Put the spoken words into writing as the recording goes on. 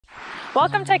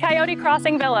Welcome to Coyote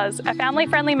Crossing Villas, a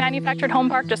family-friendly manufactured home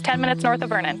park just 10 minutes north of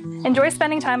Vernon. Enjoy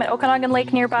spending time at Okanagan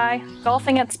Lake nearby,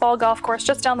 golfing at Spall Golf Course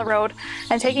just down the road,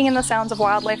 and taking in the sounds of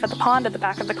wildlife at the pond at the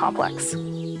back of the complex.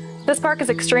 This park is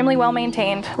extremely well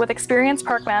maintained, with experienced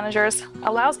park managers,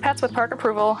 allows pets with park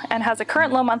approval, and has a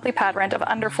current low monthly pad rent of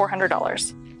under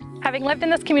 $400. Having lived in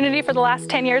this community for the last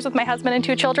 10 years with my husband and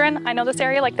 2 children, I know this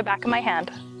area like the back of my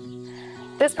hand.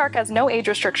 This park has no age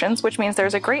restrictions, which means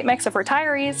there's a great mix of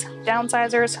retirees,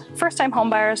 downsizers, first-time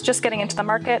homebuyers just getting into the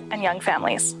market, and young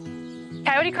families.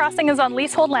 Coyote Crossing is on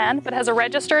leasehold land, but has a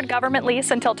registered government lease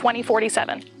until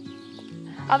 2047.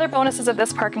 Other bonuses of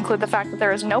this park include the fact that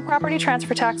there is no property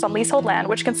transfer tax on leasehold land,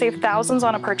 which can save thousands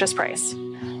on a purchase price.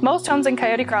 Most homes in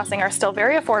Coyote Crossing are still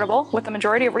very affordable, with the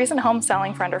majority of recent homes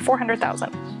selling for under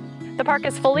 $400,000. The park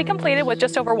is fully completed with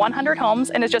just over 100 homes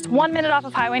and is just 1 minute off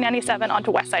of Highway 97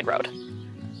 onto Westside Rd.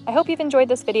 I hope you've enjoyed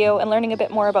this video and learning a bit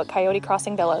more about Coyote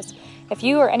Crossing Villas. If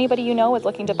you or anybody you know is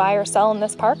looking to buy or sell in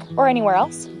this park or anywhere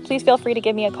else, please feel free to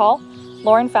give me a call.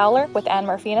 Lauren Fowler with Ann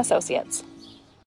Murphy & Associates.